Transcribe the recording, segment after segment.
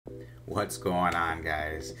What's going on,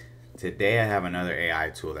 guys? Today I have another AI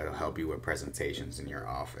tool that will help you with presentations in your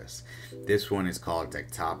office. This one is called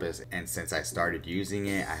Desktopus, and since I started using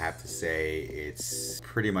it, I have to say it's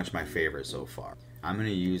pretty much my favorite so far. I'm going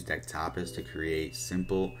to use Desktopus to create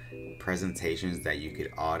simple presentations that you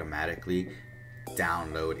could automatically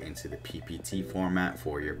download into the PPT format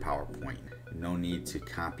for your PowerPoint. No need to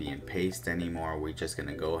copy and paste anymore. We're just going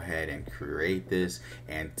to go ahead and create this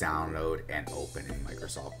and download and open in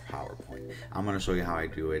Microsoft PowerPoint. I'm going to show you how I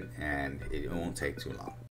do it, and it won't take too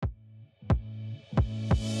long.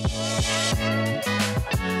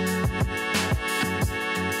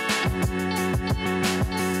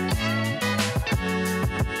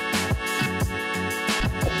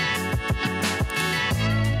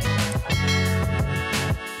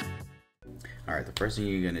 Alright, the first thing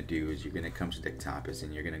you're going to do is you're going to come to Desktopus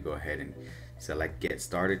and you're going to go ahead and select Get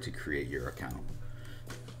Started to create your account.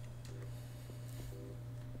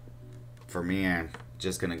 For me, I'm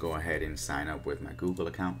just going to go ahead and sign up with my Google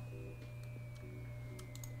account.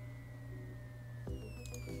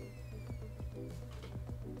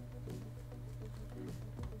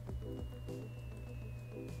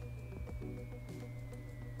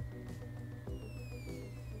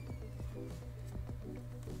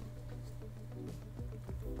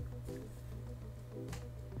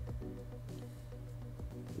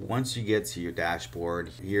 Once you get to your dashboard,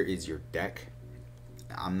 here is your deck.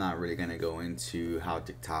 I'm not really going to go into how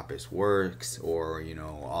Desktopus works or,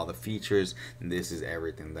 all the features. This is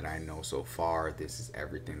everything that I know so far. This is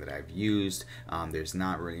everything that I've used. There's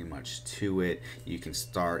not really much to it. You can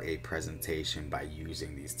start a presentation by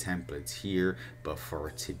using these templates here, but for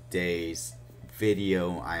today's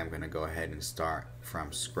video, I am going to go ahead and start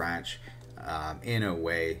from scratch. In a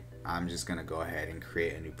way, I'm just going to go ahead and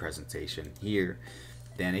create a new presentation here.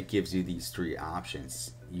 Then it gives you these three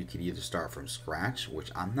options. You can either start from scratch,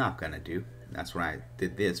 which I'm not gonna do. That's what I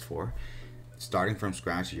did this for. Starting from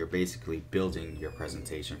scratch, you're basically building your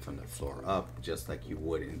presentation from the floor up, just like you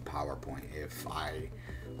would in PowerPoint. If I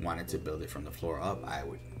wanted to build it from the floor up, I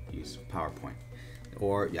would use PowerPoint.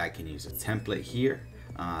 Or I can use a template here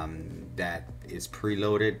that is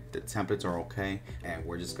preloaded. The templates are okay, and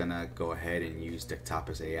we're just gonna go ahead and use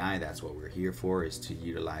Desktopus AI. That's what we're here for, is to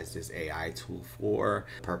utilize this AI tool for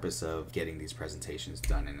the purpose of getting these presentations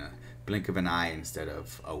done in a blink of an eye instead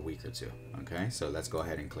of a week or two. Okay, so let's go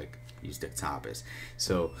ahead and click use Desktopus.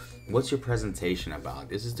 So what's your presentation about?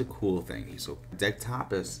 This is the cool thing. So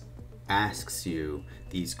Desktopus asks you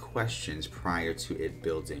these questions prior to it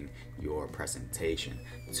building your presentation.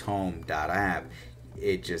 Tome.app,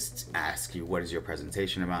 it just asks you what is your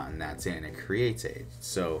presentation about, and that's it, and it creates it.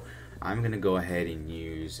 So I'm gonna go ahead and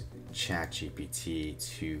use ChatGPT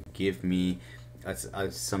to give me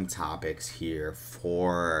some topics here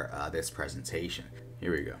for this presentation.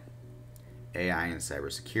 Here we go. AI and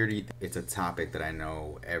cybersecurity. It's a topic that I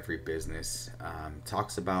know every business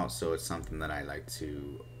talks about, so it's something that I like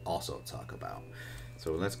to also talk about.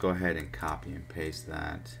 So let's go ahead and copy and paste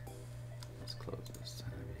that. Let's close this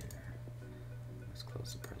tab here. Let's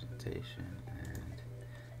close the presentation and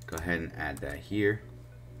go ahead and add that here.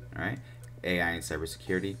 All right, AI and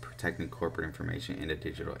cybersecurity, protecting corporate information in a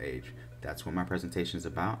digital age. That's what my presentation is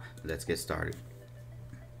about. Let's get started.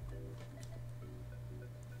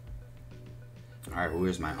 All right, who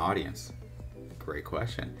is my audience? Great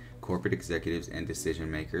question. Corporate executives and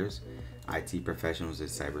decision makers, IT professionals and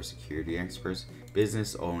cybersecurity experts,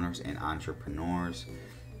 business owners and entrepreneurs,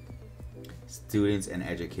 students and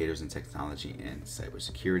educators in technology and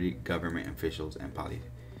cybersecurity, government officials and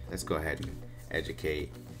Let's go ahead and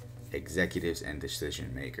educate executives and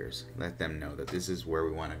decision makers. Let them know that this is where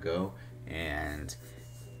we want to go, and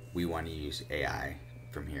we want to use AI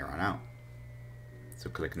from here on out. So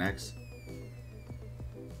click next.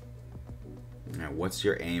 Now, what's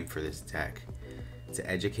your aim for this deck? To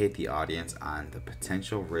educate the audience on the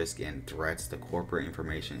potential risk and threats to corporate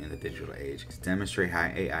information in the digital age. To demonstrate how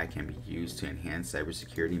AI can be used to enhance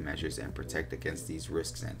cybersecurity measures and protect against these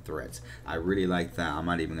risks and threats. I really like that. I'm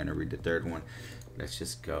not even going to read the third one. Let's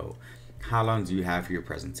just go. How long do you have for your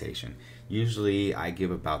presentation? Usually I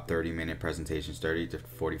give about 30-minute presentations, 30 to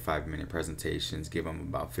 45-minute presentations, give them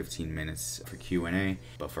about 15 minutes for Q&A.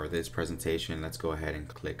 But for this presentation, let's go ahead and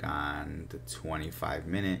click on the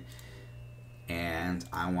 25-minute, and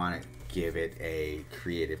I want to give it a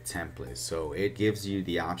creative template. So it gives you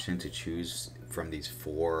the option to choose from these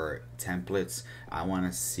 4 templates. I want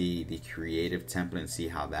to see the creative template and see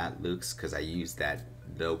how that looks, because I used that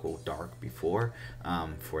logo dark before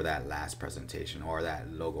for that last presentation, or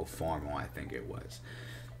that logo formal, I think it was.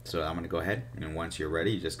 So I'm going to go ahead, and once you're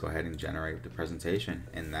ready, you just go ahead and generate the presentation,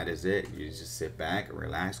 and that is it. You just sit back,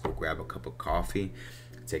 relax, go grab a cup of coffee,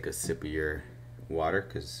 take a sip of your water,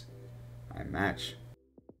 because I match.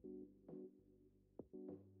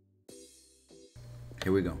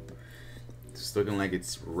 Here we go. It's looking like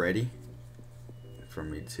it's ready for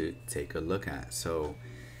me to take a look at. So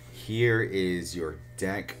here is your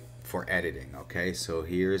deck for editing. Okay, so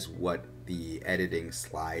here's what the editing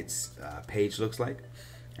slides page looks like,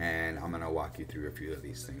 and I'm gonna walk you through a few of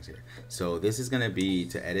these things here. So this is gonna be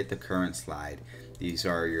to edit the current slide. These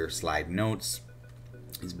are your slide notes.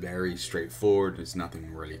 It's very straightforward. There's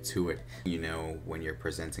nothing really to it. You know, when you're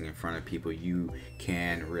presenting in front of people, you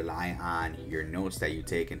can rely on your notes that you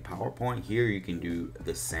take in PowerPoint. Here you can do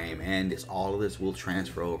the same, and all of this will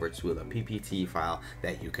transfer over to the PPT file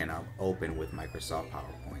that you can open with Microsoft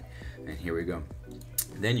PowerPoint. And here we go.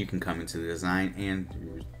 Then you can come into the design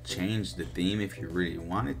and change the theme if you really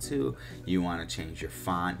wanted to. You want to change your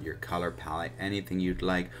font, your color palette, anything you'd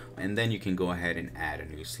like, and then you can go ahead and add a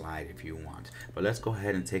new slide if you want. But let's go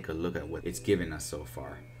ahead and take a look at what it's given us so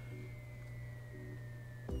far.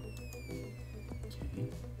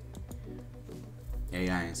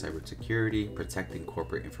 AI and cybersecurity, protecting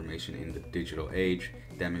corporate information in the digital age,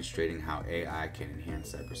 demonstrating how AI can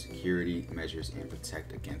enhance cybersecurity measures and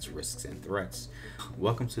protect against risks and threats.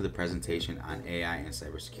 Welcome to the presentation on AI and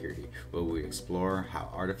cybersecurity, where we explore how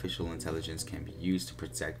artificial intelligence can be used to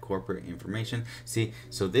protect corporate information. See,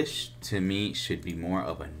 so this to me should be more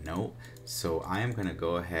of a note. So I am going to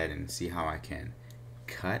go ahead and see how I can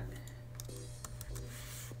cut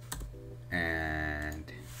and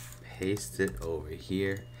paste it over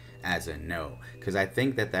here as a note, because I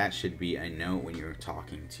think that that should be a note when you're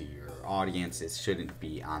talking to your audience. It shouldn't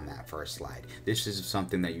be on that first slide. This is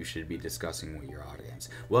something that you should be discussing with your audience.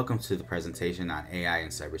 Welcome to the presentation on AI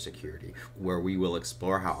and cybersecurity, where we will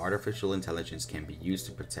explore how artificial intelligence can be used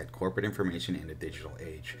to protect corporate information in the digital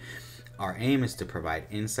age. Our aim is to provide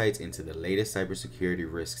insights into the latest cybersecurity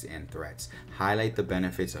risks and threats, highlight the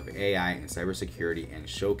benefits of AI and cybersecurity, and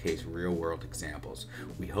showcase real-world examples.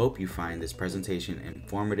 We hope you find this presentation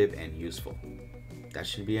informative and useful. That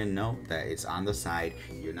should be a note that it's on the side.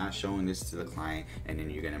 You're not showing this to the client, and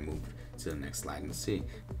then you're going to move to the next slide and see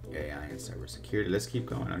AI and cybersecurity. Let's keep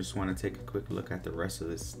going. I just want to take a quick look at the rest of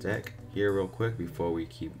this deck here real quick before we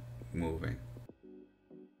keep moving.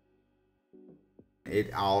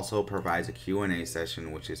 It also provides a Q&A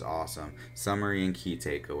session, which is awesome. Summary and key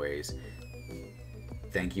takeaways.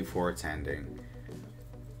 Thank you for attending.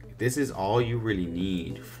 This is all you really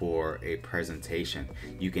need for a presentation.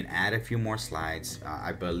 You can add a few more slides.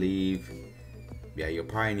 I believe, yeah, you'll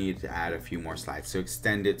probably need to add a few more slides to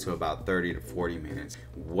extend it to about 30 to 40 minutes.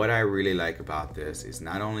 What I really like about this is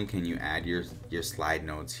not only can you add your slide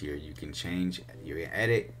notes here, you can change, you can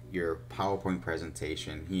edit your PowerPoint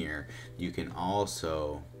presentation here. You can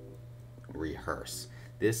also rehearse.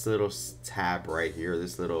 This little tab right here,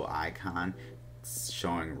 this little icon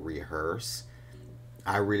showing rehearse,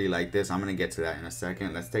 I really like this. I'm gonna get to that in a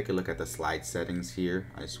second. Let's take a look at the slide settings here.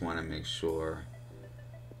 I just want to make sure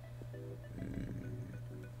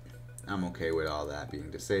I'm okay with all that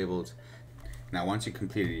being disabled. Now, once you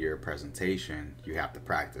completed your presentation, you have to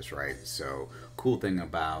practice, right? So, cool thing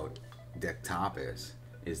about Desktopus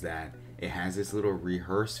is that it has this little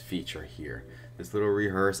rehearse feature here, this little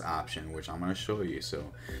rehearse option, which I'm going to show you.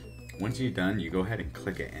 So, once you're done, you go ahead and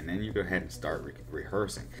click it, and then you go ahead and start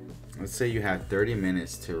rehearsing. Let's say you have 30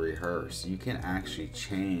 minutes to rehearse. You can actually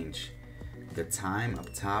change the time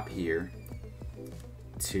up top here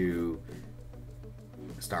to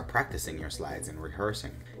start practicing your slides and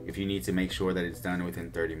rehearsing. If you need to make sure that it's done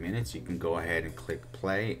within 30 minutes, you can go ahead and click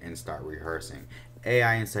play and start rehearsing.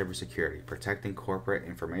 AI and cybersecurity, protecting corporate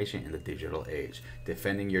information in the digital age,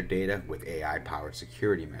 defending your data with AI-powered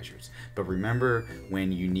security measures. But remember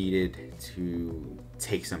when you needed to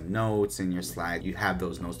take some notes in your slide, you have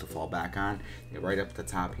those notes to fall back on. Right up at the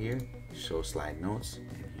top here, show slide notes.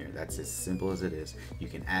 Here. That's as simple as it is. You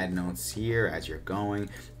can add notes here as you're going,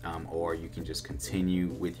 or you can just continue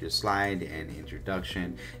with your slide and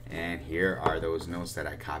introduction. And here are those notes that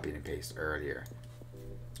I copied and pasted earlier.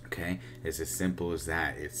 Okay, it's as simple as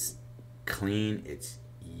that. It's clean, it's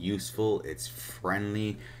useful, it's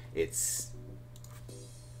friendly, it's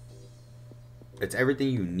everything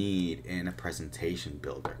you need in a presentation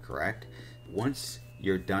builder, correct? Once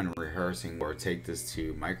you're done rehearsing or take this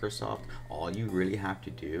to Microsoft, all you really have to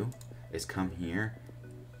do is come here.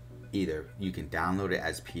 Either you can download it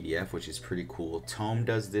as PDF, which is pretty cool. Tome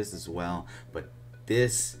does this as well, but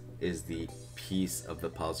this is the piece of the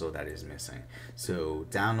puzzle that is missing. So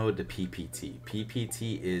download the PPT.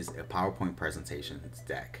 PPT is a PowerPoint presentation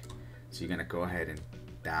deck. So you're gonna go ahead and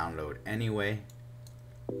download anyway.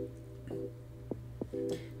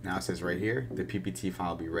 Now it says right here, the PPT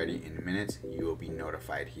file will be ready in minutes. You will be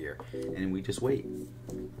notified here. And we just wait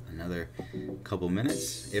another couple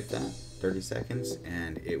minutes, if that, 30 seconds,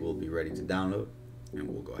 and it will be ready to download, and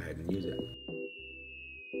we'll go ahead and use it.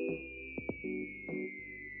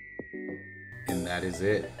 And that is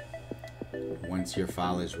it. Once your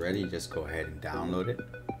file is ready, just go ahead and download it.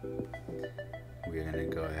 We're gonna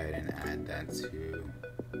go ahead and add that to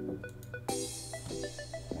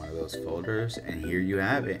one of those folders, and here you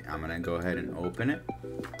have it. I'm gonna go ahead and open it,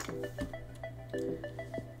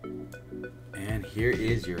 and here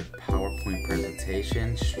is your PowerPoint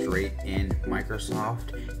presentation straight in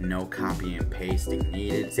Microsoft. No copy and pasting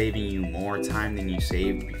needed, saving you more time than you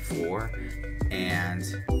saved before, and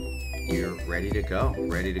you're ready to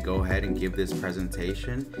go ahead and give this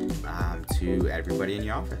presentation to everybody in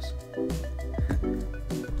your office.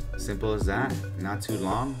 Simple as that. Not too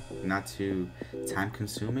long, not too time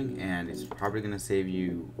consuming, and it's probably going to save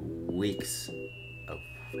you weeks of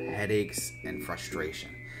headaches and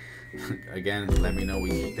frustration. Again, let me know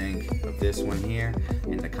what you think of this one here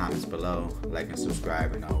in the comments below. Like and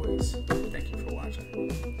subscribe, and always thank you for watching.